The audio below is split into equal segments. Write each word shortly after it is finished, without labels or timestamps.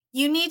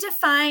You need to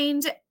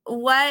find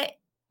what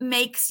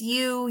makes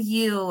you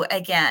you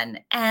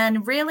again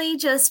and really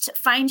just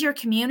find your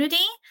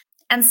community.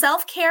 And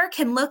self-care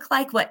can look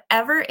like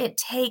whatever it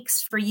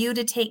takes for you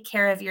to take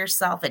care of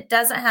yourself. It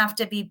doesn't have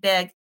to be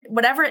big,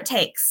 whatever it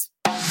takes.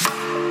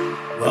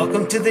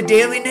 Welcome to the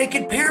Daily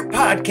Naked Parent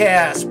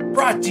Podcast,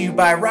 brought to you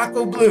by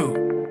Rocco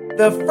Blue,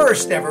 the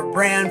first ever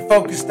brand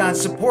focused on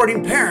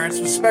supporting parents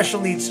with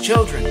special needs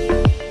children.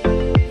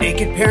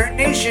 Naked Parent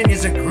Nation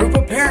is a group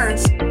of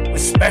parents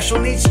with special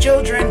needs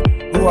children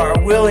who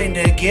are willing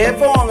to get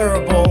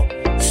vulnerable,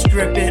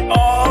 strip it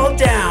all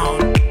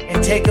down,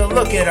 and take a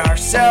look at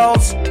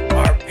ourselves,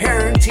 our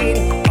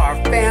parenting, our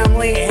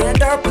family,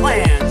 and our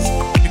plans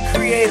to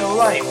create a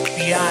life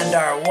beyond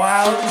our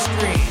wildest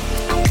dreams.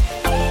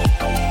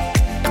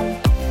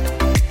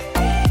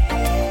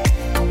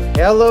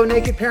 Hello,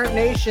 Naked Parent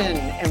Nation,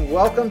 and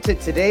welcome to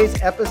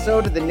today's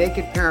episode of the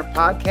Naked Parent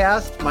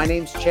Podcast. My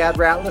name's Chad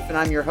Ratliff, and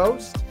I'm your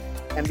host.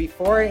 And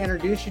before I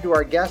introduce you to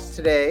our guests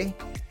today,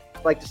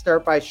 I'd like to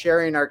start by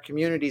sharing our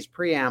community's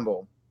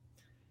preamble.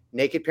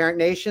 Naked Parent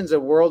Nation is a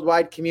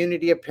worldwide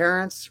community of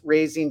parents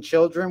raising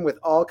children with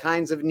all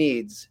kinds of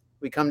needs.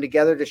 We come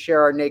together to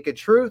share our naked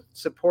truth,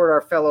 support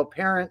our fellow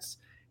parents,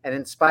 and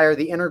inspire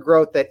the inner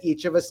growth that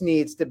each of us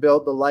needs to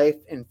build the life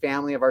and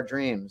family of our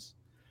dreams.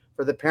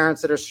 For the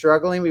parents that are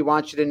struggling, we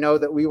want you to know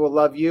that we will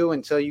love you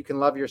until you can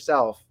love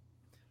yourself.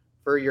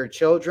 For your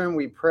children,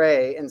 we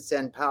pray and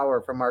send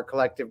power from our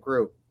collective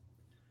group.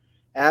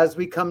 As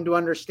we come to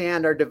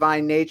understand our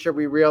divine nature,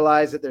 we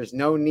realize that there's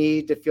no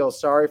need to feel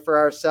sorry for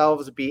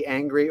ourselves, be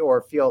angry,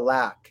 or feel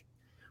lack.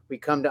 We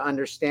come to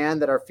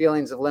understand that our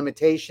feelings of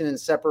limitation and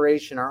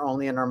separation are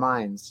only in our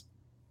minds.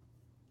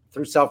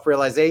 Through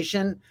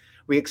self-realization,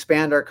 we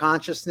expand our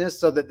consciousness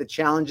so that the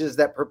challenges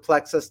that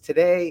perplex us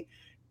today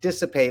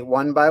dissipate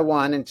one by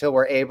one until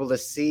we're able to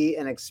see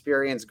and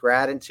experience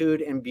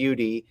gratitude and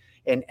beauty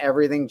in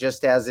everything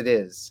just as it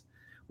is.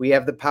 We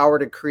have the power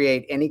to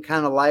create any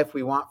kind of life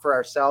we want for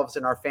ourselves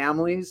and our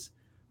families.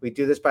 We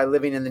do this by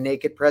living in the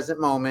naked present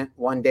moment,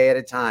 one day at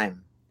a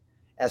time.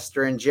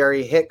 Esther and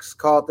Jerry Hicks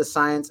call it the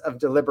science of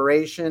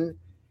deliberation,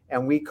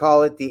 and we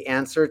call it the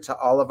answer to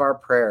all of our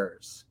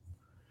prayers.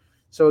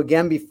 So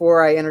again,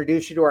 before I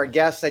introduce you to our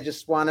guests, I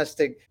just want us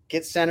to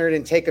get centered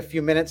and take a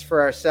few minutes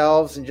for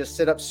ourselves and just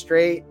sit up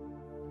straight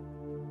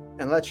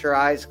and let your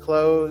eyes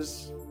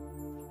close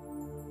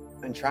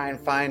and try and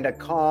find a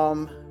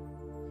calm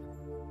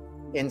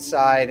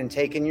inside and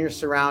take in your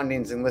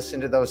surroundings and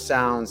listen to those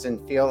sounds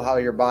and feel how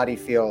your body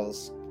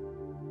feels.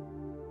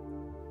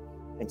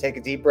 And take a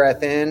deep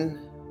breath in,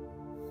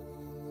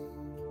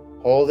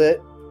 hold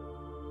it,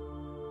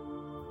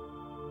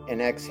 and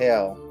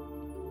exhale.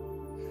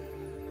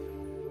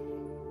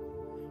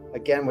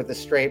 Again, with a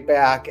straight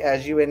back,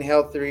 as you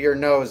inhale through your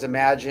nose,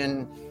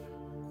 imagine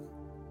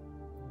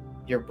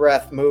your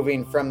breath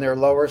moving from their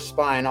lower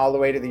spine all the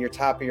way to your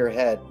top of your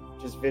head.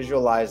 Just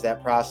visualize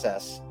that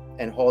process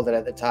and hold it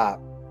at the top.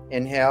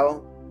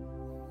 Inhale.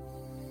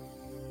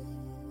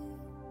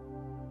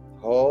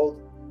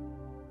 Hold.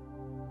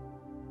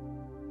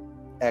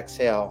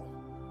 Exhale.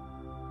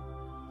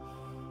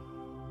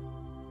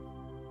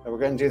 And we're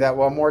going to do that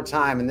one more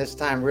time. And this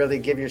time, really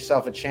give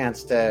yourself a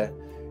chance to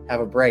have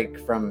a break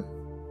from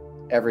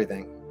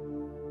everything.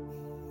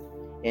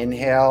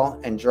 Inhale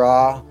and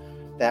draw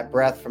that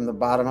breath from the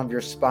bottom of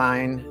your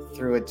spine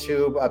through a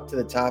tube up to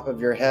the top of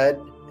your head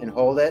and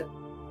hold it.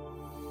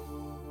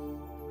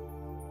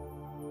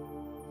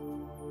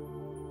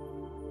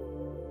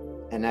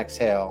 And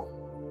exhale.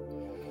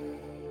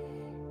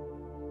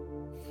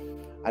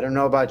 I don't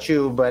know about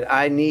you, but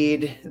I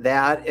need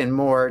that and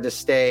more to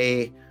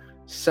stay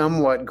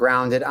somewhat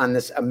grounded on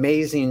this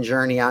amazing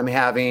journey I'm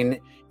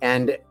having.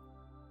 And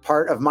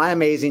part of my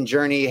amazing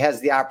journey has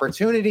the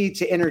opportunity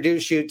to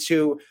introduce you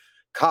to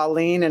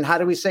Colleen. And how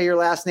do we say your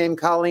last name,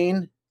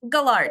 Colleen?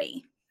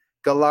 Gagliardi.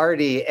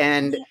 Gagliardi,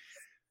 and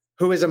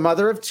who is a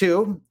mother of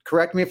two,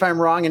 correct me if I'm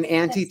wrong, an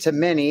auntie to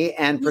many,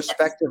 and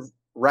prospective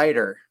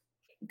writer.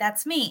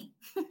 That's me.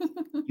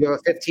 You have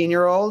a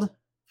 15-year-old?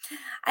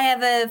 I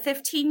have a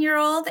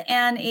 15-year-old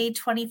and a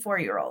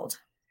 24-year-old.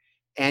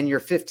 And your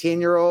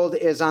 15-year-old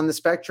is on the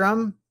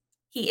spectrum?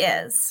 He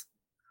is.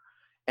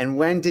 And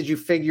when did you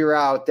figure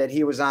out that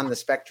he was on the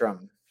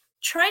spectrum?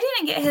 Troy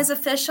didn't get his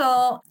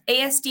official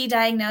ASD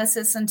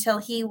diagnosis until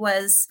he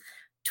was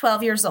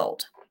 12 years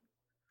old.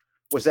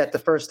 Was that the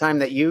first time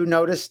that you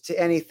noticed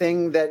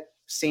anything that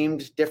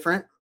seemed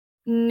different?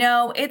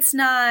 No, it's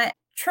not.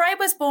 Troy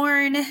was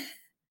born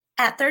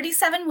at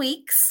 37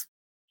 weeks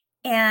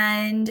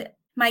and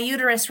my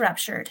uterus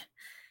ruptured.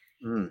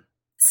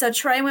 So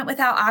Troy went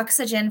without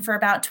oxygen for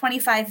about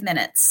 25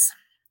 minutes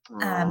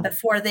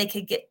before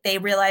they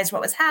realized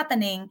what was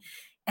happening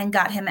and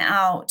got him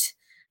out.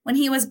 When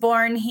he was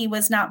born, he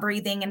was not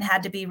breathing and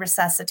had to be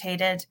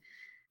resuscitated,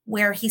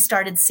 where he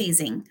started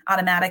seizing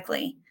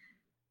automatically.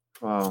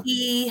 Wow.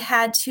 He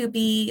had to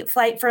be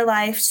flight for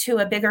life to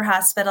a bigger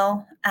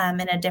hospital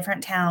in a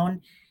different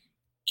town.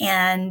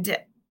 And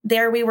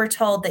there we were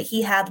told that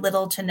he had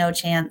little to no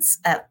chance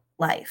at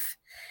life.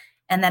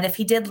 and that if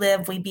he did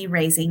live, we'd be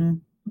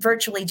raising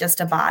virtually just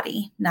a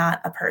body, not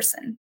a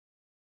person.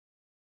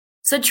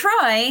 So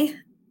Troy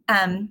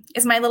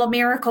is my little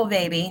miracle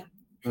baby.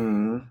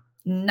 Mm-hmm.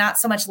 Not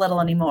so much little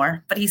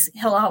anymore, but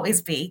he'll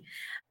always be.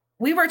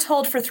 We were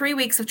told for 3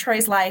 weeks of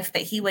Troy's life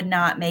that he would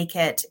not make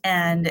it,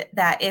 and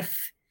that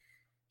if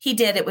he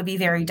did, it would be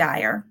very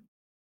dire.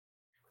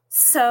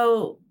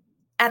 So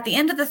at the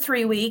end of the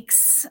 3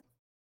 weeks,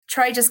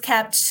 Troy just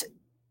kept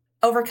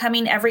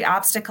overcoming every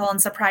obstacle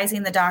and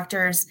surprising the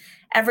doctors.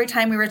 Every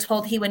time we were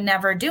told he would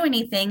never do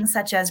anything,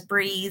 such as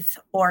breathe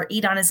or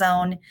eat on his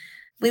own,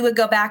 we would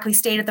go back. We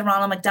stayed at the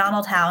Ronald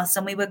McDonald House,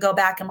 and we would go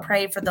back and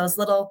pray for those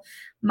little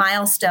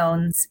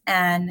milestones.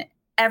 And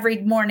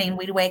every morning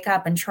we'd wake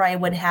up and Troy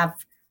would have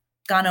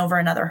gone over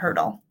another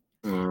hurdle.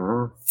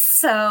 Mm-hmm.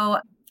 So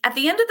at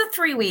the end of the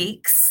 3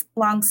 weeks,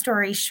 long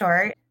story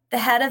short, the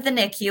head of the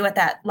NICU at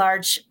that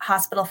large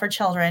hospital for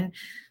children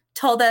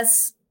told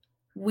us,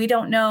 we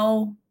don't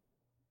know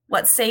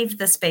what saved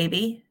this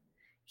baby.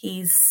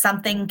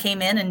 Something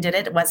came in and did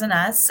it. It wasn't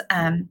us.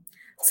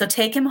 So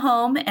take him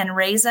home and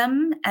raise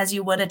him as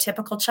you would a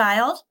typical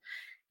child.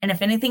 And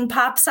if anything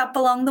pops up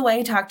along the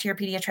way, talk to your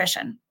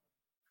pediatrician.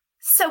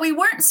 So we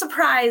weren't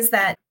surprised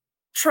that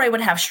Troy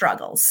would have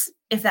struggles,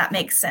 if that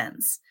makes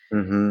sense.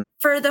 Mm-hmm.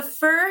 For the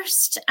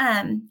first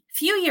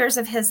few years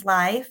of his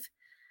life,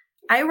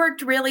 I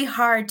worked really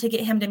hard to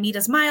get him to meet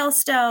his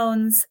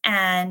milestones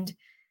and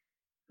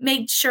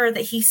made sure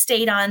that he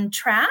stayed on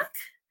track.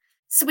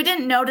 So we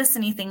didn't notice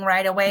anything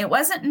right away. It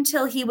wasn't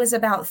until he was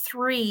about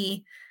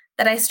 3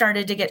 that I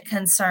started to get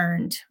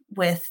concerned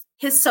with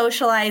his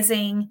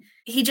socializing.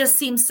 He just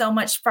seemed so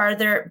much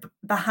farther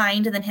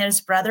behind than his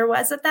brother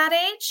was at that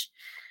age.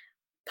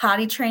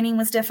 Potty training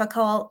was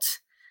difficult.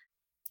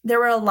 There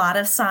were a lot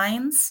of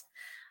signs,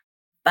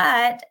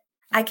 but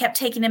I kept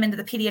taking him into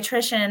the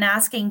pediatrician and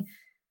asking,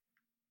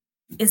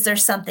 is there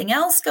something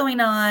else going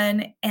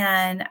on?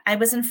 And I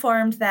was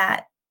informed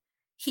that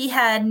he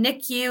had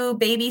NICU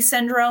baby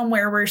syndrome,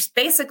 where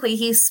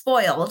he's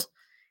spoiled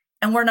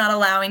and we're not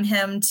allowing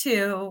him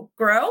to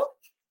grow.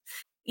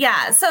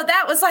 Yeah. So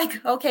that was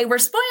like, okay, we're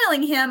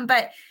spoiling him,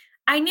 but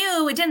I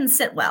knew it didn't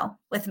sit well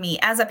with me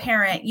as a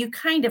parent. You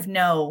kind of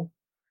know,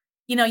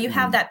 you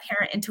have that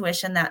parent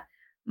intuition that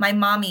my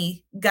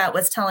mommy gut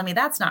was telling me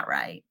that's not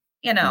right.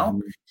 He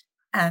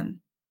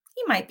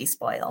might be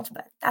spoiled,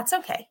 but that's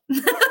okay.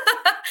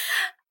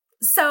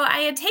 So I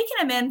had taken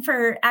him in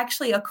for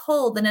actually a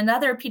cold, and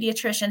another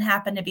pediatrician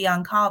happened to be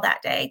on call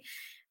that day.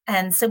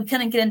 And so we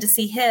couldn't get in to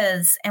see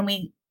his, and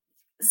we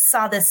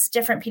saw this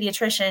different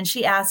pediatrician, and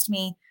she asked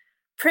me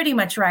pretty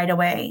much right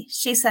away.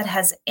 She said,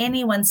 has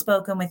anyone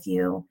spoken with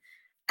you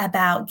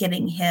about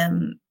getting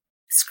him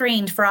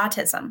screened for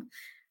autism?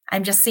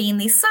 I'm just seeing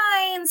these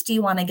signs. Do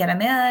you want to get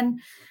him in?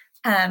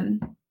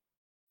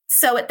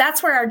 So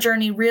that's where our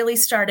journey really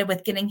started,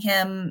 with getting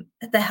him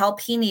the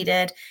help he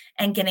needed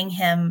and getting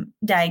him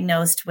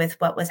diagnosed with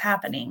what was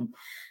happening.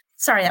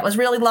 Sorry, that was a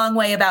really long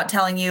way about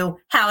telling you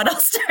how it all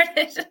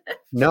started.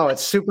 No,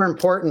 it's super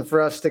important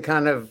for us to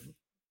kind of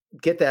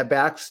get that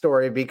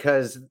backstory,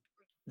 because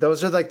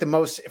those are like the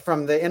most,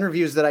 from the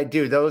interviews that I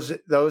do,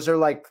 those are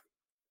like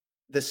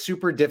the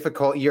super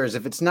difficult years.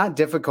 If it's not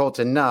difficult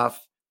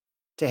enough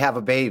to have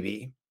a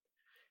baby.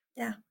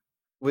 Yeah.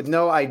 With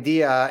no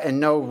idea and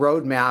no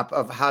roadmap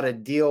of how to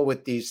deal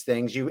with these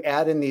things, you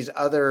add in these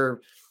other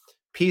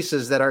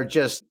pieces that are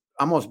just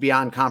almost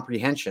beyond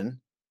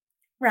comprehension,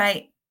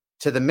 right,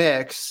 to the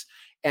mix.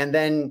 And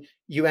then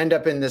you end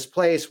up in this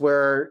place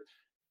where,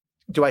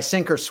 do I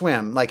sink or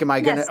swim? Like, am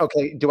I going to,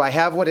 okay, do I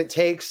have what it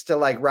takes to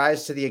like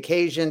rise to the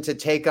occasion to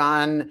take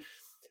on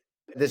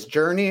this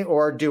journey,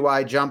 or do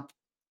I jump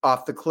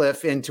off the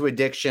cliff into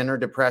addiction or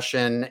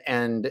depression?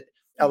 And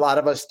a lot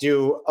of us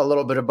do a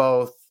little bit of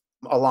both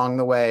along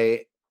the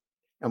way,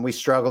 and we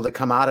struggle to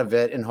come out of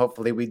it, and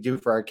hopefully we do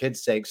for our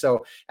kids' sake.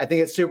 So I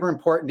think it's super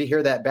important to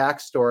hear that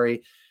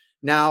backstory.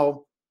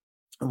 Now,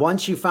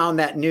 once you found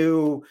that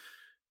new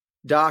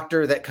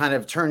doctor that kind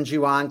of turned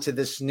you on to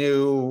this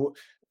new,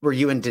 were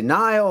you in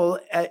denial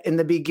in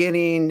the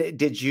beginning?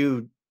 Did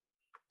you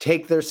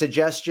take their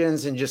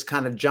suggestions and just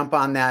kind of jump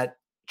on that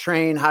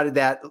train? How did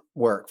that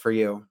work for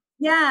you?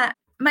 Yeah.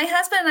 My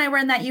husband and I were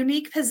in that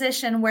unique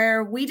position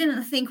where we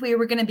didn't think we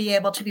were going to be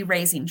able to be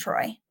raising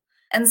Troy.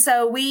 And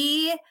so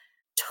we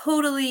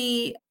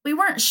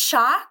weren't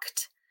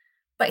shocked,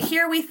 but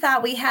here we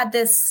thought we had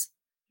this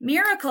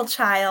miracle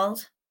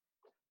child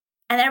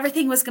and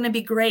everything was going to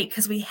be great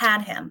because we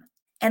had him.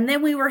 And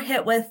then we were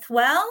hit with,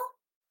 well,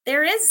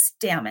 there is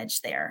damage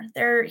there.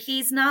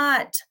 He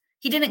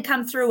didn't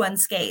come through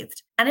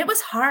unscathed. And it was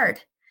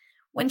hard.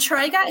 When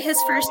Troy got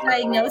his first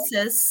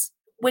diagnosis,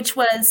 which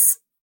was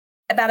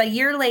about a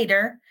year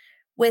later,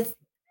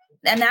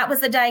 and that was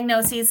the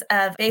diagnosis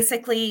of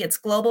basically it's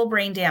global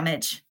brain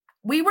damage.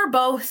 We were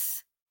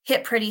both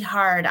hit pretty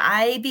hard.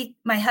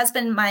 My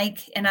husband,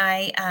 Mike, and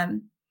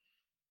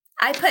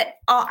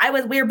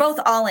we were both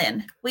all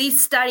in. We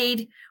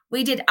studied,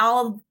 we did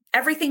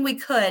everything we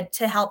could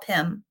to help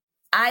him.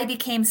 I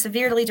became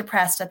severely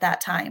depressed at that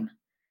time.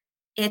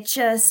 it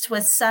just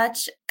was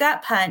such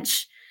gut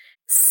punch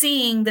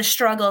seeing the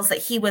struggles that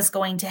he was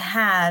going to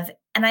have.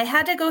 And I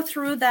had to go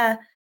through and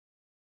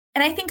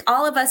I think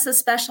all of us as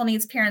special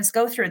needs parents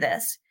go through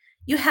this.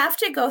 You have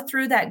to go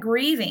through that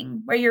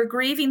grieving where you're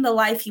grieving the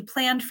life you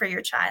planned for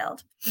your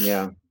child.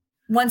 Yeah.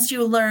 Once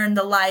you learn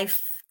the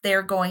life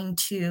they're going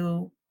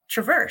to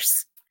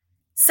traverse.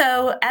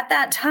 So at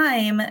that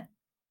time,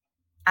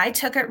 I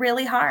took it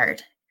really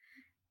hard.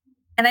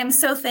 And I'm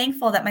so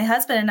thankful that my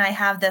husband and I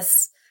have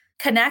this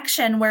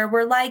connection where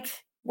we're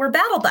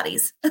battle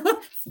buddies,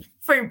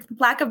 for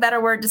lack of a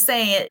better word to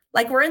say it.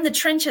 Like we're in the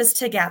trenches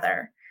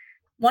together.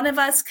 One of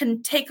us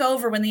can take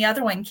over when the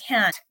other one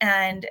can't.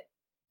 And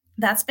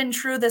that's been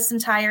true this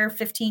entire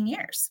 15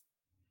 years.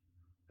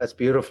 That's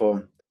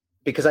beautiful.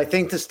 Because I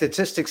think the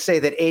statistics say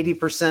that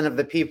 80% of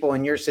the people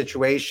in your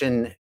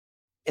situation,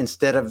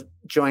 instead of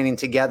joining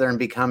together and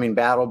becoming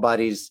battle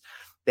buddies,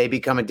 they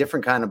become a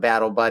different kind of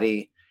battle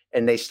buddy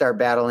and they start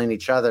battling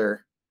each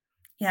other.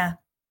 Yeah.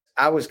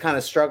 I was kind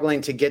of struggling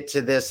to get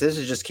to this. This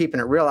is just keeping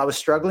it real. I was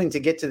struggling to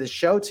get to the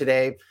show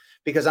today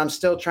because I'm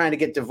still trying to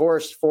get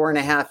divorced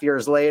 4.5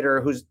 years later,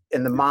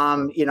 and the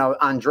mom,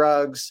 on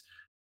drugs,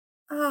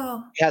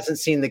 hasn't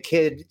seen the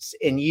kids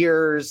in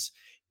years,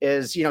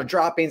 is,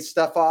 dropping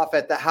stuff off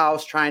at the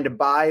house, trying to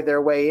buy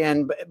their way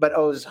in, but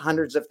owes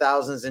hundreds of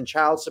thousands in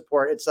child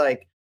support. It's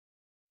like,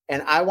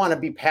 and I want to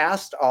be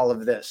past all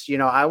of this.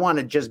 I want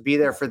to just be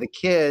there for the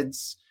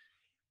kids.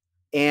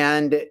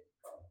 And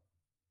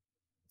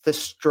the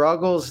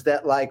struggles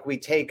that we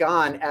take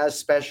on as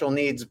special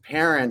needs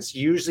parents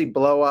usually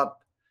blow up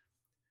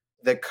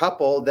the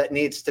couple that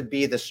needs to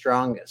be the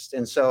strongest.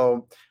 And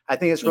so I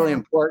think it's really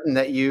important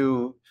that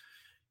you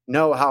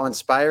know how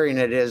inspiring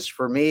it is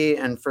for me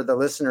and for the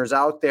listeners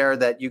out there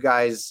that you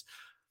guys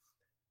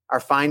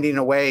are finding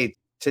a way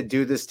to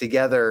do this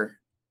together,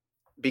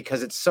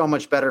 because it's so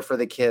much better for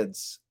the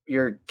kids.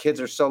 Your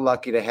kids are so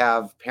lucky to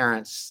have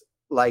parents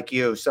like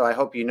you. So I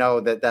hope you know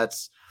that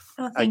that's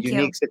a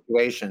unique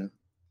situation.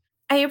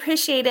 I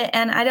appreciate it.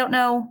 And I don't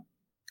know,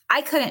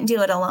 I couldn't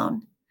do it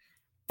alone.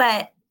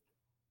 But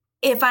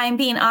if I'm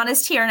being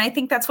honest here, and I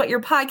think that's what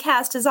your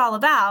podcast is all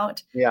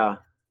about. Yeah.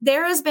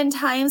 There has been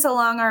times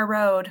along our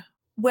road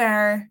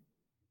where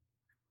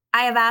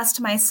I have asked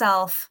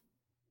myself,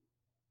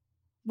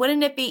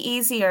 wouldn't it be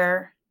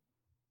easier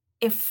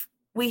if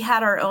we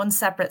had our own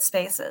separate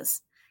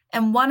spaces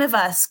and one of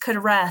us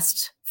could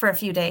rest for a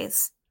few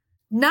days?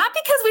 Not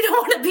because we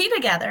don't want to be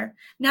together,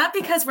 not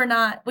because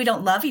we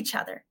don't love each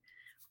other,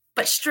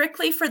 but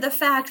strictly for the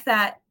fact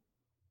that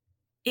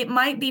it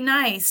might be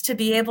nice to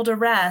be able to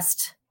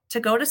rest, to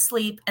go to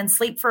sleep and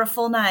sleep for a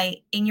full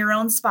night in your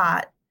own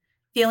spot,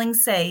 feeling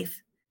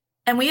safe.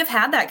 And we have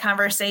had that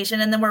conversation.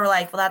 And then we're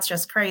like, well, that's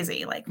just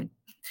crazy. Like,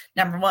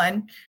 number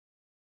one,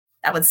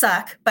 that would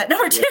suck. But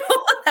number two,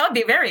 that would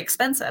be very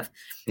expensive.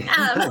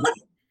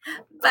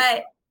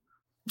 But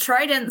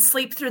Troy didn't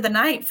sleep through the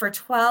night for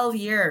 12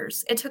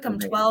 years. It took him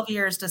 12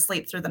 years to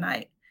sleep through the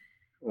night.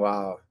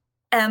 Wow.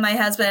 And my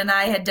husband and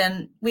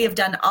I we have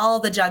done all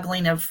the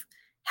juggling of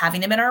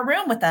having him in our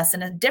room with us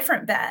in a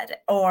different bed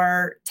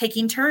or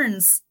taking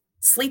turns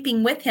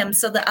sleeping with him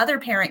so the other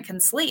parent can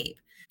sleep.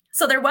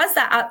 So there was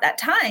that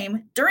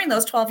time during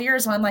those 12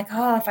 years when I'm like,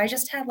 oh, if I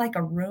just had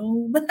a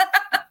room.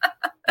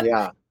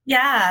 Yeah.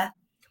 Yeah.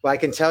 Well, I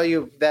can tell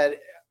you that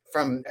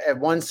from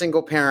one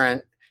single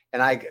parent,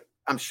 and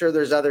I'm sure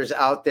there's others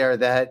out there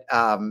that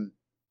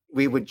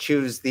we would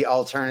choose the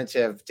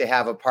alternative to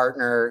have a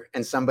partner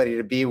and somebody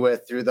to be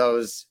with through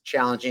those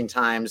challenging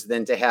times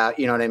than to have,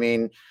 you know what I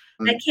mean?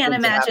 I can't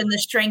imagine the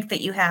strength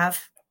that you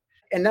have.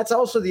 And that's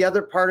also the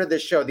other part of the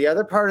show. The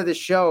other part of the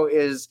show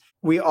is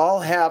we all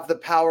have the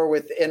power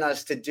within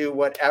us to do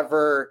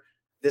whatever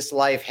this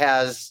life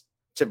has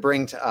to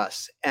bring to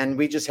us. And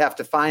we just have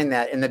to find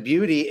that. And the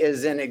beauty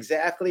is in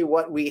exactly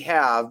what we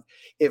have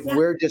if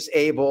we're just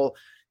able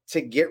to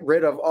get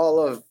rid of all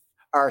of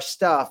our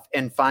stuff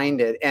and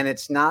find it. And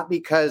it's not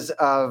because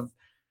of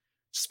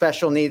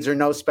special needs or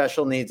no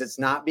special needs. It's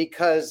not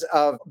because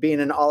of being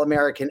an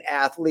all-American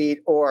athlete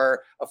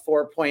or a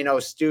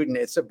 4.0 student.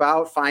 It's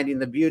about finding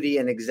the beauty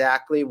in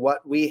exactly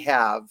what we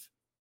have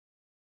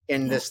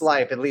in this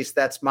life. At least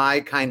that's my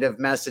kind of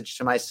message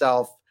to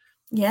myself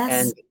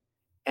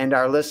and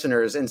our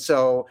listeners. And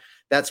so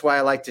that's why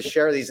I like to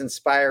share these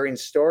inspiring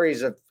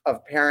stories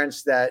of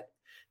parents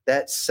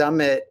that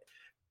summit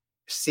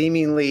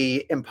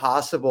seemingly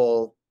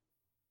impossible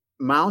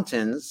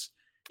mountains.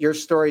 Your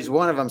story is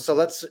one of them. So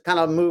let's kind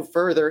of move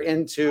further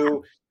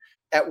into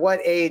at what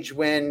age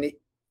when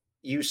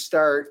you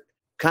start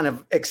kind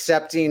of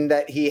accepting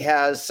that he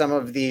has some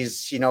of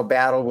these,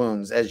 battle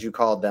wounds, as you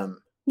called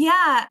them.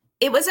 Yeah,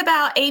 it was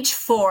about age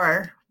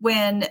 4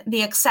 when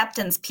the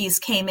acceptance piece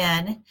came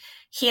in.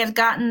 He had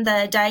gotten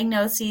the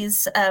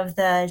diagnoses of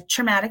the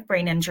traumatic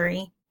brain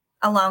injury,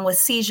 along with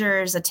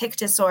seizures, a tic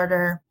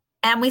disorder,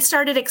 and we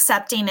started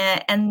accepting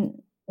it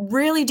and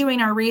really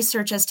doing our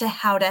research as to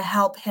how to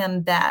help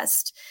him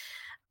best.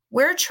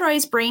 Where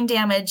Troy's brain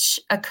damage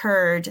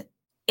occurred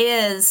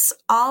is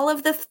all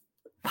of the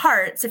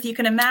parts, if you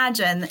can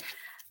imagine,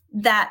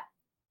 that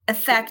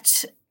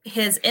affect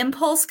his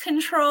impulse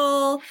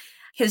control,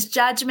 his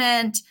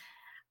judgment.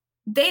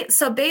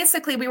 So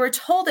basically, we were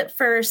told at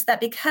first that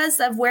because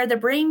of where the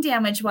brain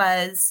damage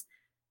was,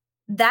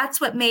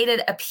 that's what made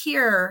it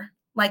appear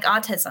like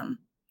autism.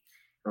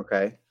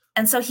 Okay.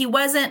 And so he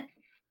wasn't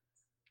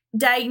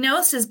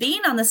diagnosed as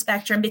being on the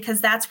spectrum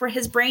because that's where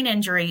his brain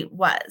injury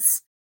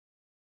was.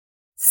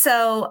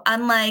 So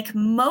unlike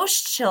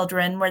most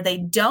children where they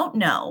don't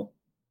know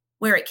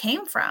where it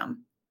came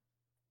from,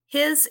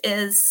 his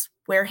is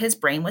where his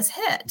brain was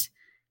hit.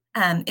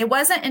 It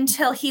wasn't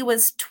until he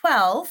was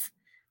 12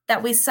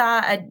 that we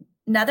saw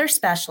another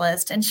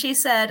specialist, and she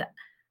said,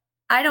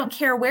 I don't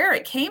care where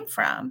it came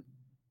from.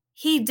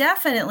 He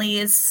definitely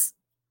is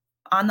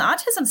on the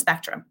autism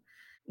spectrum.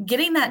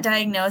 Getting that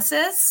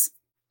diagnosis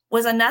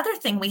was another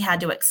thing we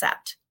had to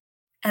accept.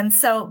 And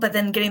so, but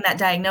then getting that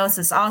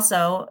diagnosis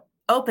also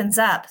opens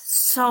up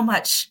so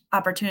much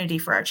opportunity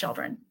for our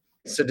children.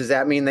 So does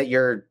that mean that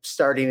you're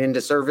starting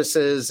into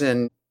services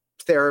and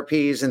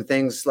therapies and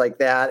things like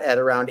that at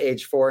around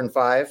age 4 and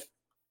 5?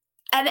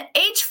 At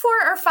age 4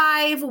 or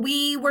 5,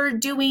 we were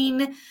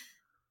doing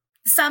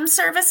some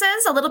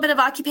services, a little bit of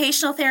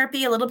occupational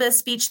therapy, a little bit of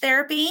speech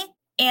therapy,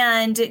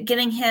 and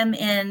getting him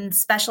in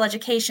special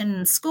education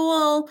in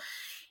school,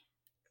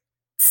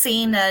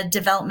 seeing a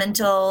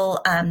developmental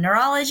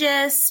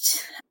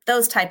neurologist,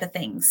 those type of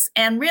things.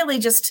 And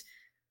really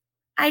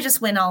I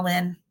just went all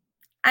in.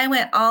 I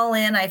went all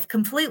in. I've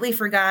completely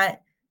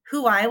forgot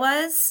who I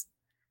was.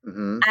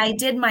 Mm-hmm. I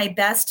did my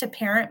best to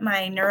parent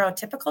my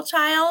neurotypical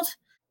child,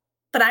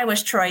 but I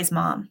was Troy's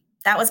mom.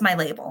 That was my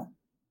label.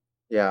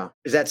 Yeah.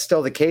 Is that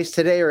still the case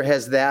today, or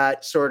has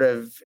that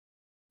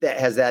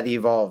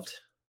evolved?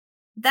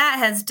 That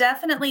has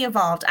definitely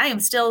evolved. I am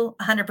still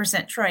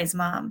 100% Troy's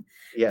mom.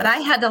 Yes. But I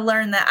had to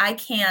learn that I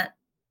can't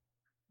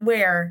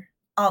wear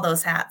all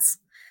those hats.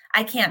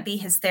 I can't be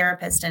his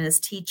therapist and his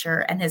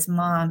teacher and his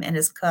mom and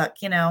his cook,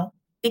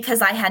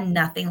 because I had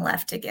nothing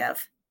left to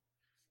give.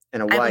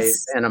 And a wife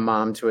and a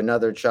mom to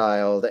another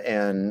child,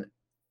 and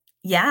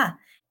yeah,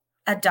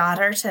 a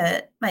daughter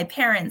to my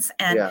parents.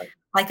 And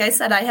like I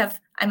said,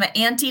 I'm an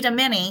auntie to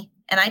many,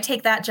 and I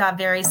take that job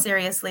very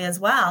seriously as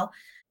well.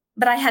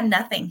 But I had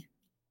nothing.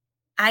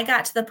 I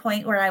got to the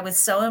point where I was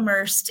so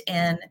immersed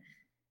in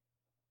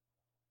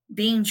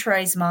being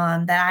Troy's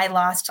mom that I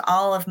lost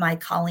all of my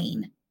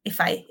Colleen, if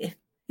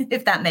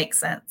that makes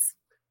sense.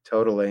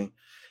 Totally.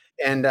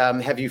 And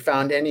have you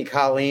found any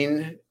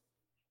Colleen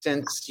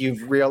since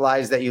you've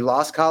realized that you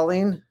lost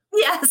Colleen?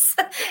 Yes.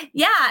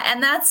 Yeah.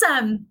 And that's,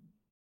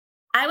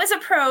 I was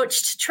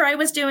approached, Troy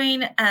was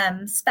doing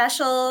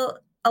Special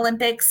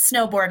Olympics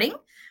snowboarding,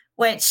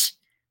 which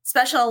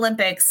Special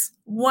Olympics,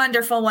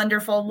 wonderful,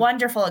 wonderful,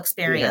 wonderful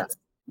experience. Yeah.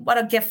 What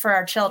a gift for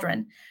our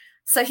children.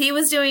 So he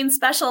was doing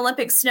Special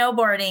Olympics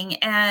snowboarding,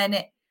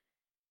 and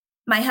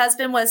my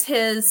husband was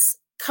his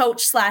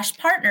coach /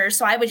 partner.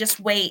 So I would just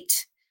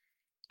wait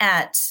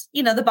at,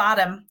 the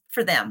bottom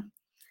for them.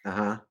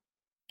 Uh-huh.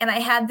 And I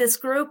had this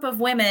group of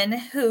women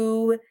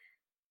who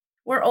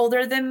were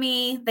older than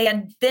me. They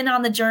had been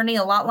on the journey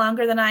a lot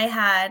longer than I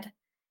had.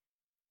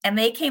 And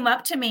they came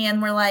up to me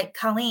and were like,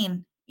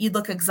 Colleen, you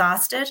look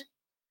exhausted.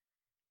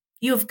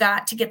 You have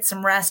got to get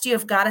some rest. You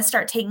have got to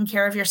start taking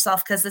care of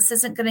yourself because this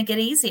isn't going to get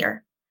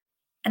easier.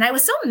 And I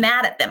was so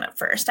mad at them at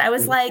first. I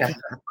was like,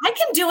 I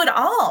can do it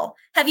all.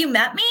 Have you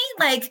met me?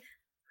 Like,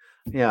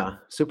 yeah,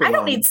 super. I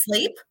don't need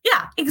sleep.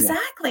 Yeah,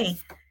 exactly.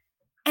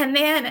 Yeah. And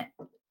then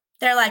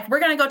they're like, we're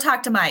going to go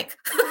talk to Mike,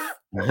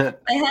 my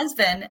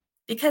husband,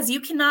 because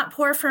you cannot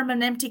pour from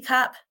an empty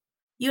cup.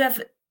 You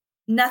have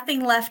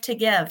nothing left to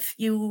give.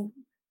 You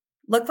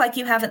look like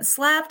you haven't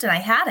slept. And I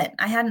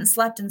hadn't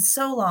slept in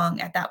so long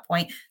at that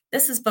point.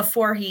 This is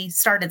before he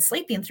started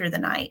sleeping through the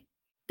night,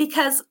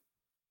 because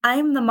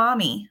I'm the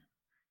mommy.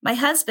 My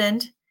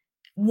husband,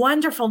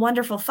 wonderful,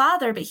 wonderful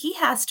father, but he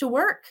has to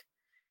work,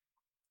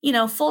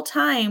 full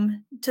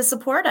time to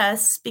support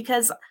us,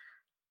 because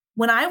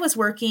when I was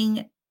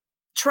working,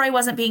 Troy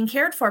wasn't being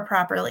cared for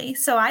properly.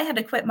 So I had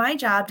to quit my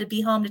job to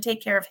be home to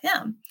take care of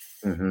him.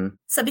 Mm-hmm.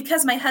 So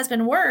because my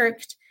husband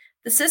worked,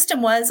 the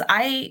system was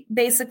I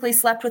basically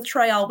slept with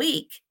Troy all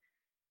week.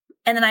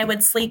 And then I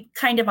would sleep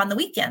kind of on the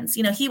weekends.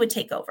 He would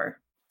take over.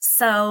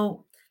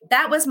 So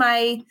that was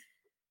my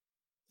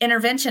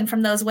intervention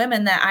from those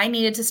women, that I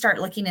needed to start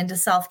looking into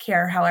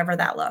self-care, however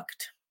that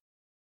looked.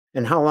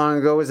 And how long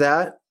ago was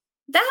that?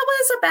 That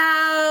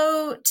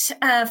was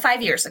about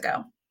 5 years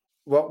ago.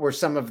 What were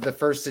some of the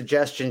first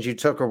suggestions you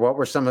took, or what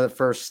were some of the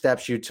first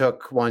steps you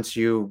took once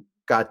you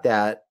got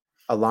that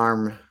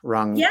alarm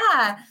rung?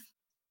 Yeah.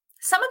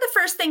 Some of the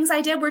first things I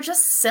did were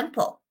just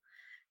simple,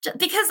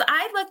 because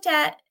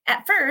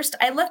at first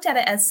I looked at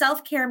it as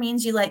self-care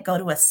means you go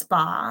to a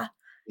spa,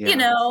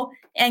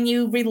 and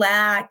you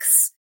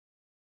relax.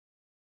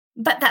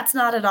 But that's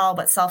not at all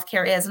what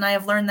self-care is. And I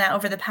have learned that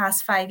over the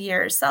past 5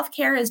 years.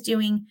 Self-care is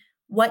doing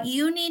what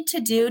you need to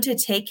do to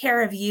take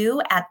care of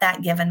you at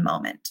that given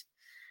moment.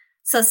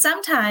 So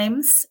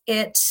sometimes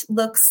it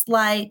looks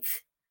like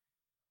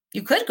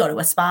you could go to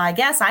a spa, I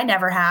guess. I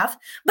never have.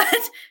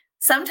 But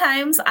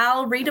Sometimes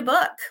I'll read a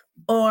book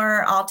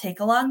or I'll take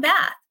a long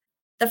bath.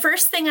 The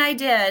first thing I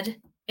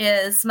did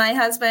is my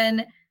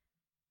husband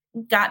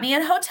got me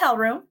a hotel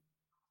room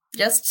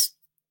just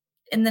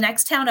in the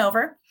next town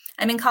over.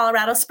 I'm in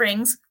Colorado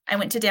Springs. I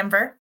went to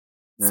Denver,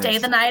 stay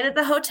the night at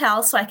the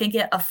hotel so I could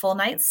get a full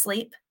night's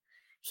sleep.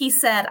 He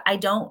said,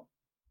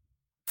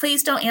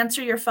 please don't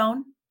answer your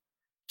phone.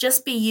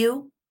 Just be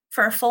you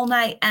for a full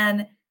night.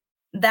 And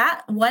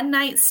that one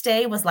night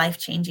stay was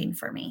life-changing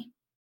for me.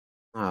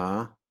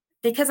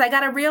 Because I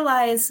got to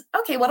realize,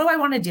 okay, what do I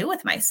want to do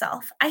with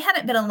myself? I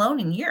hadn't been alone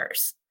in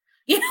years,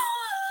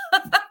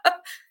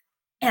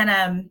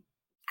 And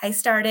I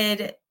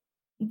started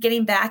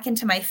getting back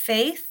into my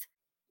faith,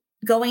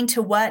 going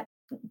to what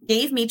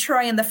gave me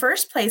Troy in the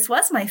first place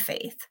was my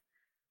faith.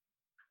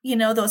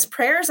 Those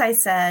prayers I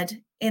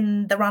said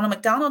in the Ronald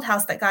McDonald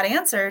house that got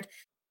answered,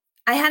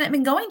 I hadn't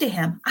been going to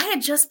him. I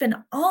had just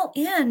been all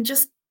in,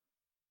 just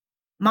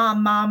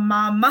mom, mom,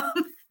 mom, mom,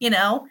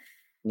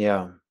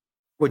 Yeah.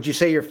 Would you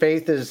say your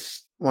faith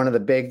is one of the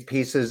big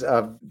pieces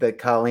of the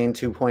Colleen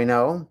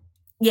 2.0?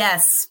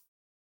 Yes.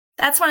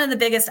 That's one of the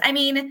biggest. I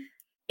mean,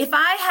 if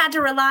I had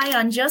to rely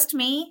on just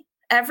me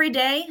every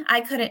day,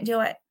 I couldn't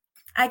do it.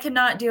 I could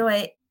not do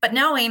it. But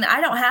knowing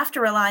I don't have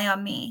to rely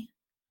on me,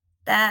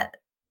 that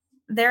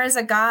there is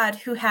a God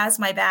who has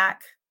my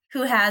back,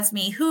 who has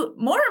me, who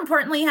more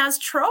importantly has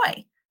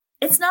Troy.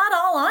 It's not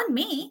all on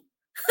me.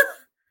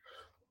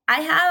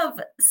 I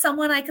have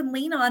someone I can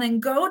lean on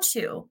and go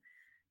to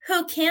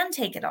who can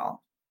take it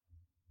all.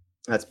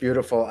 That's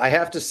beautiful. I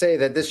have to say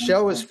that this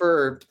show is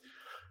for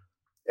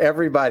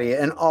everybody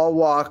in all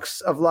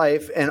walks of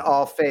life and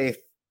all faith.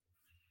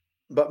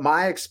 But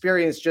my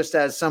experience, just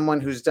as someone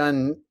who's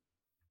done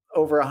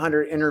over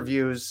 100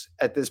 interviews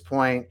at this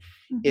point,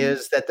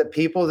 is that the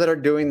people that are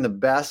doing the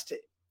best,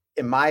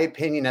 in my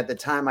opinion, at the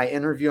time I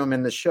interview them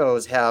in the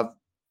shows, have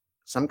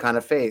some kind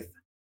of faith.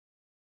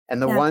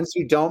 And the ones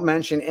who don't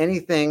mention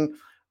anything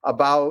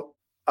about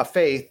a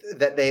faith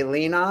that they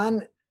lean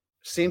on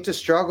seem to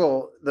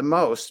struggle the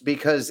most,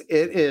 because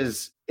it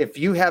is, if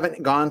you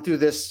haven't gone through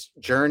this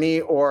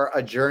journey or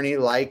a journey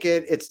like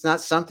it, it's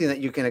not something that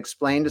you can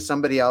explain to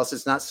somebody else.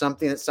 It's not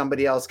something that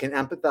somebody else can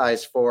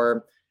empathize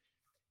for.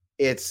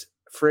 It's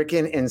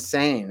freaking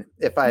insane,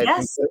 if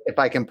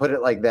I can put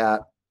it like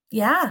that.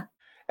 Yeah.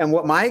 And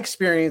what my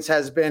experience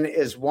has been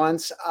is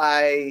once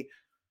I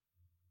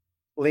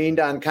leaned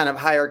on kind of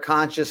higher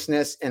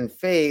consciousness and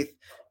faith,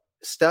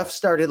 stuff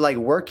started like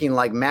working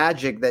like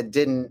magic that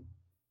didn't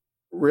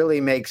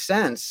really make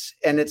sense.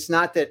 And it's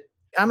not that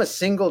I'm a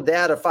single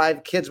dad of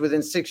 5 kids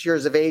within 6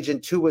 years of age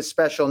and 2 with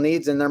special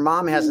needs, and their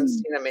mom hasn't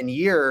seen them in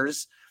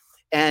years.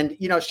 And,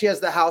 she has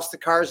the house, the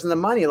cars, and the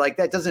money. Like,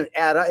 that doesn't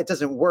add up. It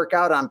doesn't work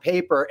out on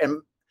paper.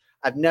 And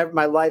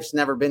my life's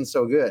never been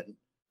so good.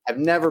 I've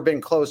never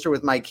been closer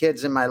with my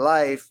kids in my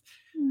life.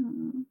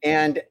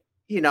 And,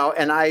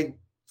 and I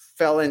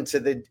fell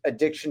into the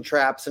addiction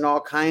traps and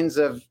all kinds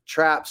of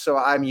traps. So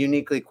I'm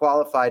uniquely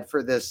qualified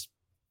for this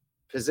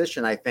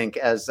position, I think,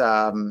 as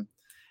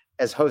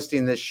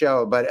hosting this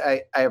show. But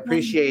I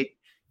appreciate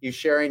you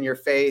sharing your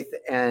faith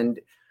and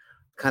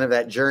kind of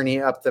that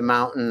journey up the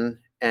mountain.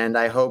 And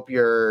I hope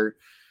you're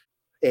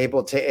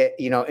able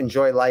to,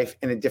 enjoy life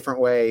in a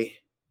different way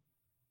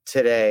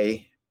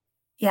today.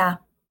 Yeah.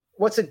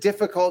 What's a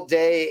difficult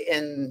day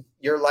in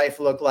your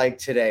life look like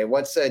today?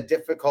 What's a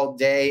difficult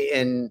day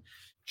in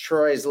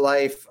Troy's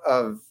life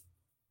of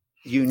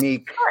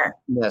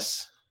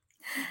uniqueness?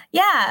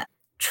 Yeah.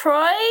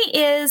 Troy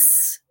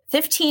is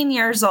 15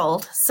 years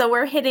old. So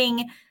we're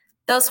hitting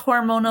those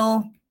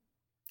hormonal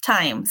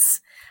times.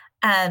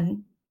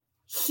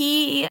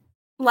 He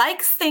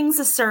likes things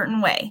a certain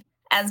way,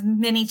 as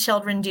many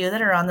children do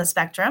that are on the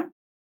spectrum.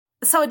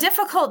 So a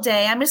difficult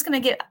day, I'm just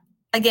going to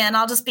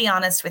I'll just be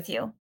honest with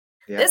you.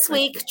 Yeah, this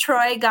week,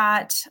 Troy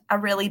got a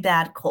really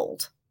bad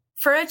cold.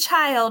 For a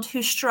child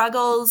who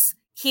struggles,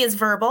 he is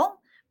verbal,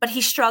 but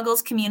he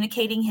struggles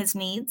communicating his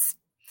needs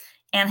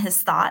and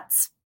his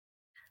thoughts.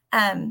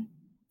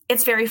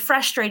 It's very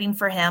frustrating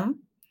for him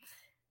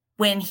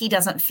when he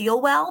doesn't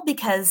feel well,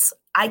 because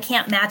I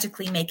can't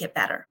magically make it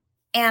better.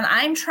 And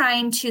I'm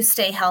trying to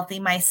stay healthy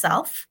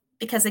myself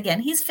because, again,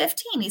 he's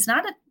 15. He's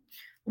not a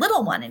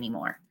little one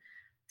anymore.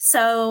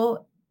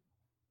 So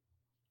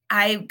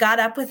I got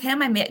up with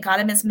him. I got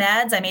him his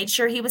meds. I made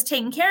sure he was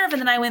taken care of.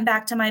 And then I went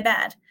back to my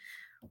bed.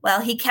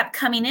 Well, he kept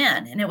coming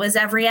in, and it was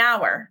every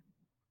hour.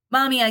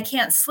 Mommy, I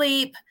can't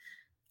sleep.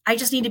 I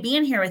just need to be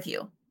in here with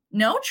you.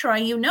 No,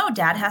 Troy,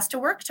 Dad has to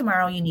work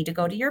tomorrow. You need to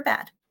go to your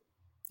bed.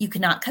 You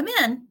cannot come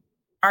in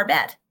our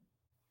bed.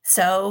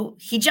 So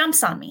he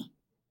jumps on me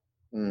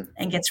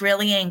and gets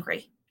really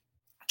angry.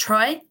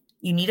 Troy,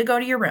 you need to go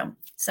to your room.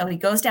 So he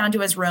goes down to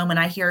his room, and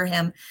I hear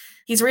him.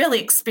 He's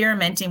really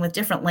experimenting with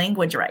different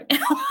language right now.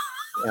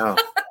 Yeah.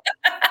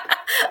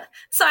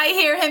 So I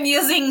hear him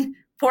using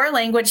poor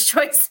language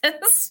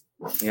choices.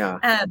 Yeah.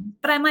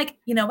 But I'm like,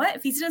 you know what?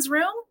 If he's in his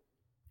room,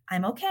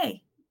 I'm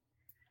okay.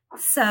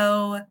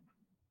 So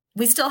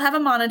we still have a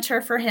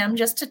monitor for him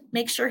just to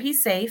make sure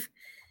he's safe.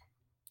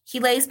 He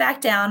lays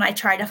back down. I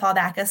try to fall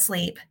back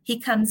asleep. He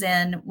comes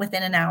in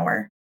within an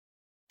hour.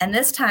 And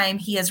this time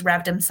he has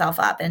revved himself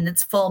up and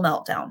it's full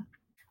meltdown.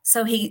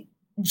 So he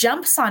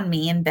jumps on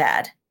me in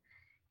bed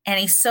and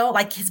he's so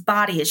like his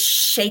body is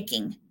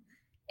shaking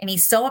and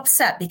he's so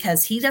upset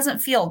because he doesn't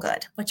feel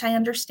good, which I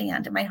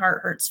understand and my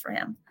heart hurts for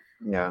him.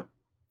 Yeah.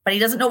 But he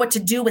doesn't know what to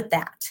do with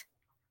that.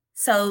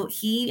 So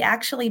he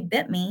actually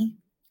bit me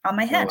on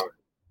my head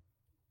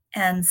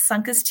and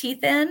sunk his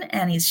teeth in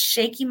and he's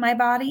shaking my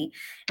body.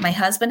 My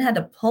husband had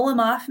to pull him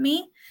off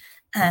me.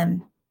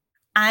 I'm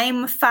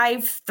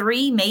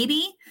 5'3",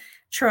 maybe.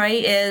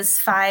 Troy is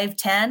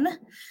 5'10".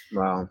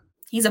 Wow.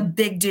 He's a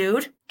big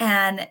dude.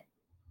 And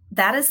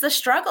that is the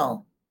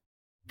struggle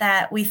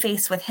that we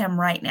face with him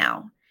right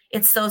now.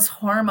 It's those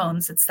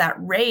hormones. It's that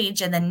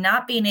rage and then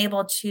not being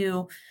able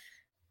to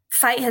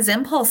fight his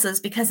impulses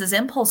because his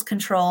impulse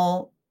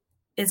control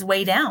is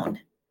way down.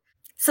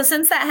 So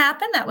since that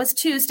happened, that was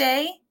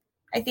Tuesday,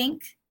 I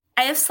think,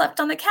 I have slept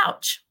on the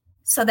couch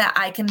so that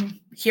I can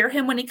hear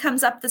him when he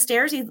comes up the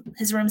stairs.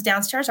 His room's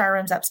downstairs, our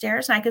room's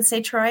upstairs. And I can say,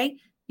 Troy,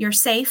 you're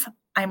safe.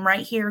 I'm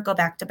right here. Go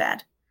back to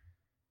bed.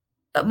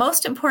 But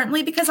most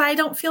importantly, because I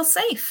don't feel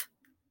safe.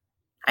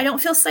 I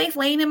don't feel safe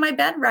laying in my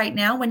bed right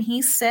now when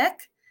he's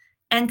sick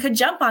and could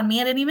jump on me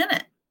at any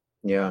minute.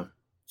 Yeah.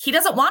 He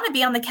doesn't want to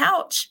be on the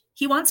couch.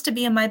 He wants to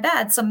be in my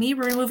bed. So me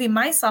removing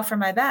myself from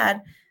my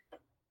bed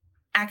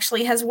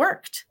actually has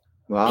worked.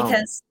 Wow.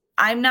 Because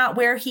I'm not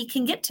where he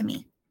can get to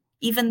me,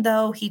 even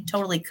though he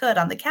totally could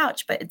on the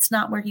couch, but it's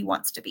not where he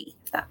wants to be,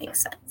 if that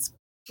makes sense.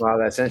 Wow,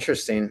 that's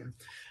interesting.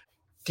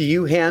 Do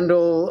you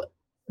handle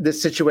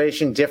this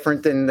situation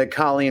different than the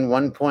Colleen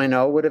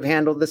 1.0 would have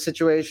handled the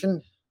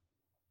situation?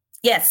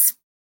 Yes.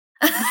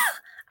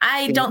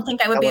 I don't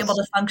think I would be able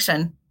to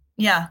function.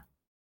 Yeah.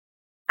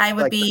 I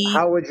would be.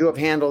 How would you have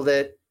handled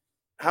it?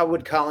 How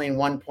would Colleen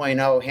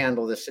 1.0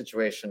 handle this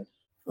situation?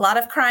 A lot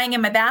of crying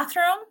in my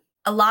bathroom,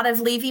 a lot of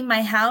leaving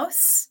my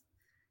house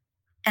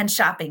and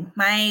shopping.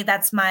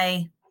 That's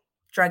my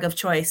drug of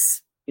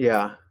choice.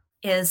 Yeah.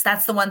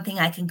 That's the one thing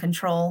I can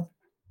control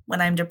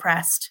when I'm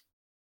depressed.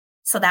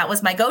 So that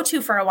was my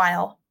go-to for a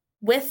while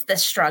with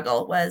this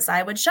struggle was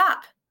I would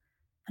shop.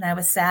 When I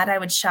was sad, I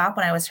would shop.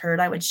 When I was hurt,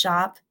 I would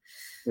shop.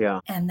 Yeah.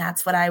 And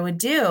that's what I would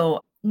do.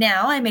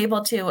 Now I'm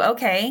able to,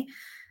 okay,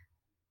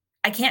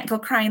 I can't go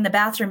cry in the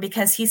bathroom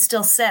because he's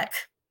still sick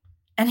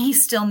and he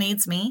still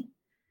needs me.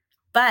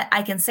 But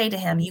I can say to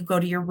him, you go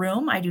to your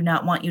room. I do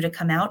not want you to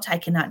come out. I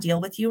cannot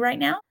deal with you right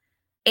now.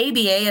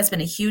 ABA has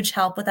been a huge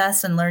help with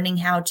us in learning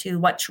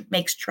what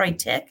makes Troy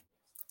tick.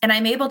 And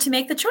I'm able to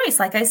make the choice.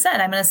 Like I said,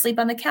 I'm going to sleep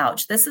on the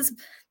couch.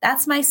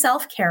 That's my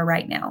self-care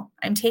right now.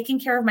 I'm taking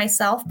care of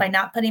myself by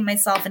not putting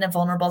myself in a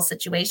vulnerable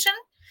situation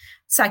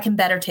so I can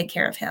better take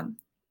care of him.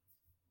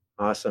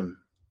 Awesome.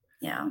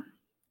 Yeah.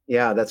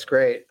 Yeah, that's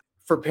great.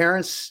 For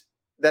parents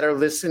that are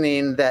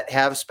listening that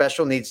have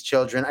special needs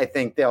children, I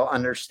think they'll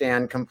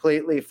understand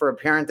completely. For a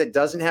parent that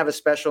doesn't have a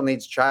special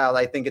needs child,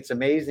 I think it's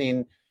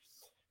amazing.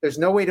 There's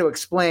no way to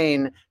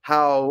explain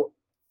how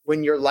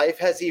when your life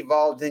has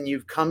evolved and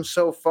you've come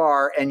so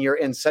far and you're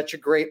in such a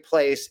great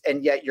place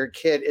and yet your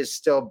kid is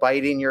still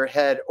biting your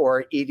head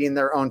or eating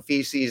their own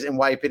feces and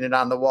wiping it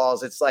on the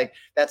walls. It's like,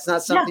 that's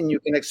not something you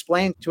can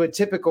explain to a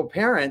typical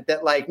parent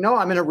that like, no,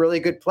 I'm in a really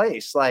good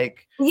place.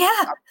 Like,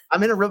 yeah,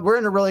 we're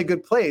in a really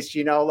good place,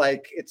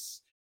 like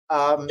it's,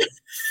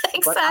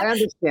 exactly. But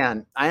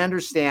I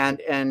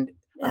understand. And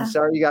I'm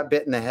sorry you got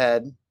bit in the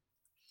head.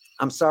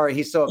 I'm sorry.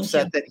 He's so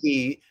upset that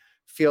he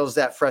feels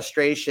that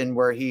frustration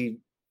where he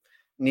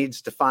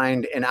needs to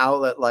find an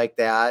outlet like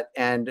that.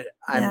 And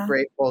I'm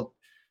grateful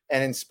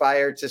and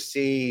inspired to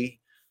see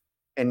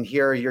and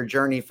hear your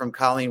journey from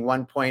Colleen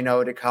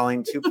 1.0 to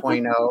Colleen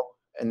 2.0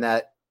 and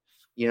that,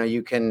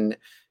 you can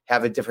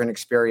have a different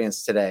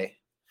experience today.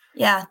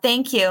 Yeah.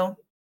 Thank you.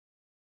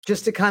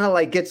 Just to kind of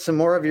like get some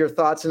more of your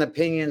thoughts and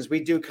opinions,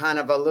 we do kind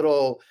of a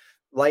little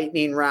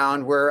lightning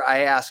round where I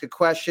ask a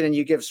question and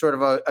you give sort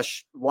of a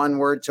 1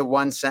 word to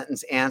 1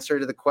 sentence answer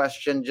to the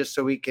question, just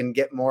so we can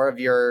get more of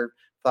your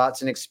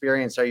thoughts and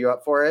experience. Are you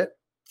up for it?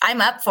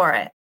 I'm up for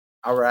it.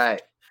 All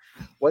right.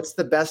 What's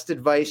the best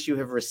advice you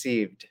have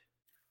received?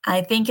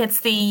 I think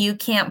it's you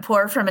can't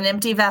pour from an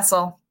empty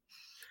vessel.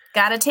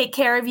 Got to take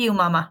care of you,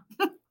 mama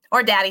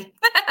or daddy.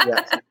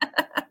 Yes.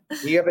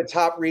 Do you have a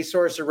top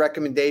resource or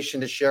recommendation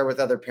to share with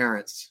other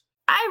parents?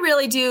 I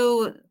really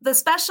do. The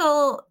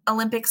Special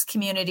Olympics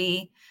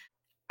community,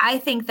 I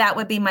think that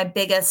would be my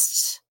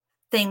biggest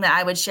thing that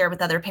I would share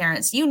with other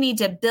parents. You need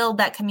to build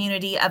that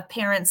community of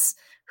parents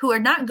who are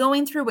not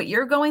going through what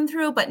you're going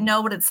through, but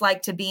know what it's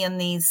like to be in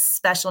these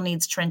special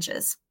needs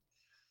trenches.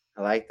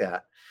 I like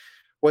that.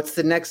 What's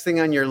the next thing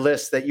on your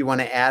list that you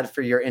want to add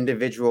for your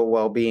individual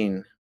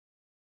well-being?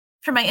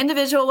 For my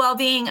individual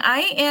well-being,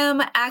 I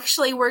am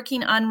actually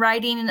working on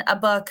writing a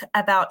book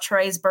about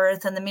Troy's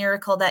birth and the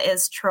miracle that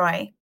is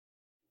Troy.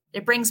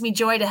 It brings me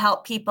joy to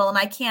help people, and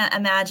I can't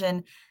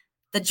imagine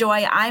the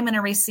joy I'm going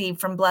to receive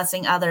from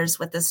blessing others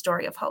with this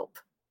story of hope.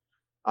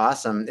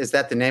 Awesome. Is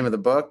that the name of the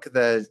book?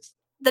 The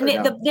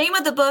name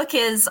of the book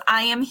is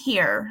I Am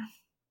Here.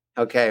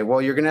 Okay.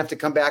 Well, you're going to have to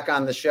come back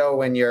on the show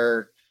when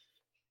you're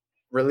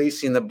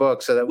releasing the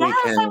book so that I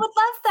would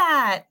love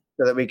that.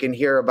 So that we can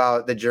hear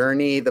about the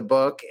journey, the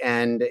book,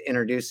 and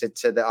introduce it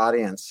to the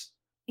audience.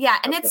 Yeah.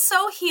 And It's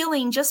so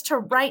healing just to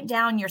write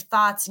down your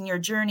thoughts and your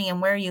journey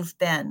and where you've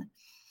been.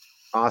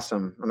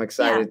 Awesome. I'm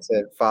excited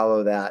to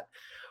follow that.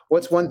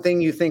 What's one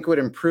thing you think would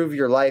improve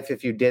your life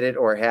if you did it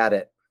or had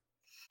it?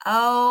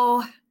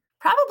 Oh,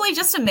 probably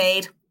just a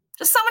maid.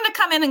 Just someone to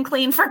come in and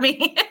clean for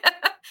me.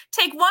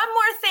 Take one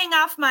more thing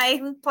off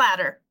my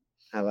platter.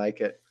 I like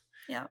it.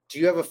 Yeah. Do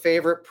you have a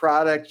favorite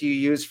product you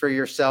use for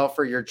yourself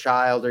or your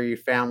child or your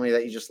family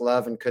that you just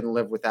love and couldn't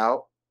live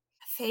without?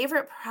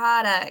 Favorite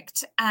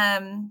product?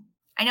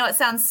 I know it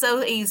sounds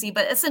so easy,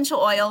 but essential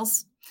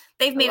oils.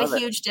 They've made a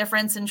huge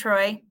difference in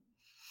Troy.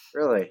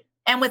 Really?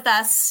 And with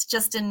us,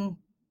 just in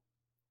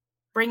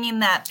bringing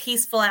that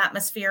peaceful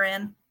atmosphere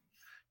in.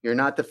 You're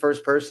not the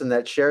first person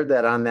that shared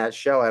that on that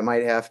show. I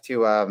might have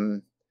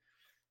to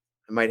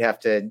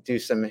do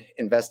some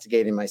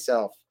investigating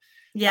myself.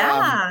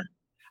 Yeah.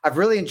 I've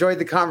really enjoyed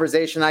the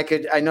conversation.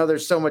 I know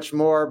there's so much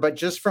more, but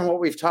just from what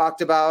we've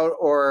talked about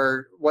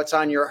or what's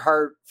on your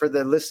heart for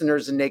the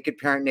listeners in Naked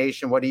Parent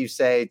Nation, what do you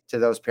say to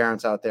those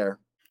parents out there?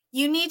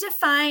 You need to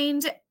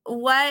find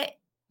what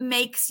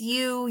makes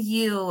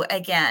you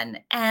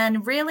again,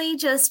 and really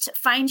just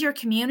find your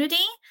community.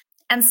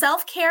 And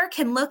self-care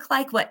can look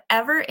like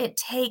whatever it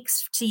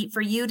takes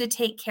for you to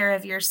take care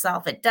of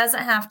yourself. It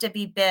doesn't have to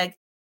be big.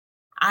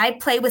 I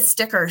play with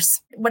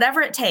stickers,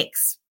 whatever it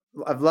takes.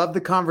 I've loved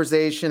the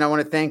conversation. I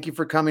want to thank you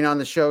for coming on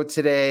the show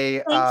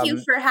today. Thank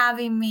you for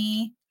having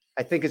me.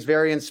 I think it's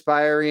very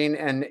inspiring.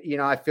 And,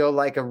 I feel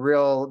like a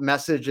real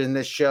message in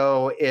this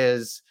show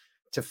is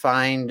to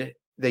find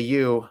the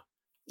you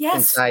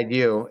inside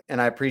you.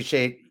 And I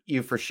appreciate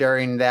you for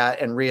sharing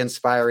that and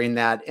re-inspiring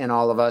that in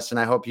all of us. And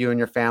I hope you and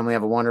your family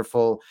have a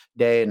wonderful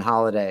day and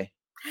holiday.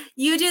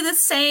 You do the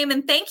same.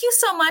 And thank you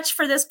so much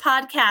for this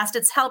podcast.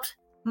 It's helped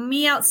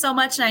me out so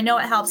much, and I know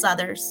it helps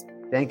others.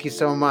 Thank you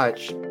so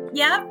much.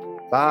 Yep.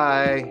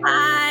 Bye.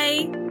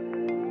 Bye.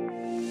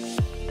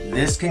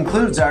 This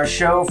concludes our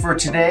show for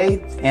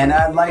today, and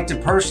I'd like to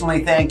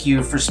personally thank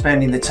you for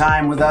spending the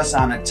time with us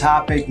on a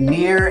topic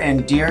near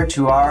and dear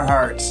to our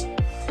hearts.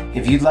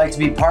 If you'd like to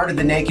be part of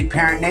the Naked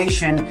Parent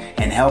Nation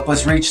and help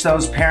us reach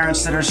those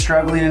parents that are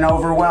struggling and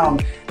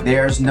overwhelmed,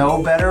 there's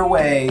no better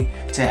way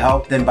to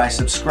help than by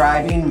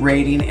subscribing,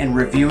 rating, and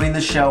reviewing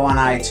the show on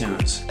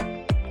iTunes.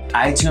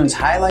 iTunes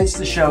highlights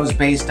the shows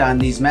based on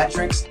these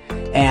metrics,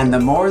 and the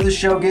more the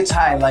show gets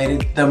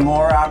highlighted, the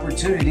more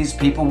opportunities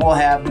people will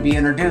have to be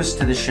introduced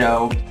to the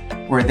show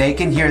where they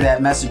can hear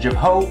that message of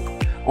hope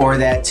or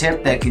that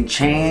tip that can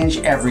change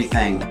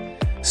everything.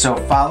 So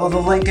follow the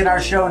link in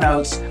our show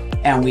notes,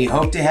 and we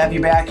hope to have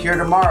you back here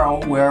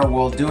tomorrow where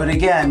we'll do it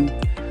again.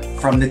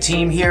 From the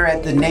team here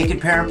at the Naked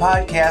Parent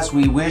Podcast,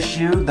 we wish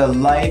you the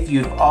life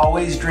you've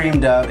always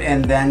dreamed of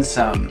and then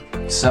some.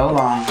 So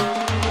long.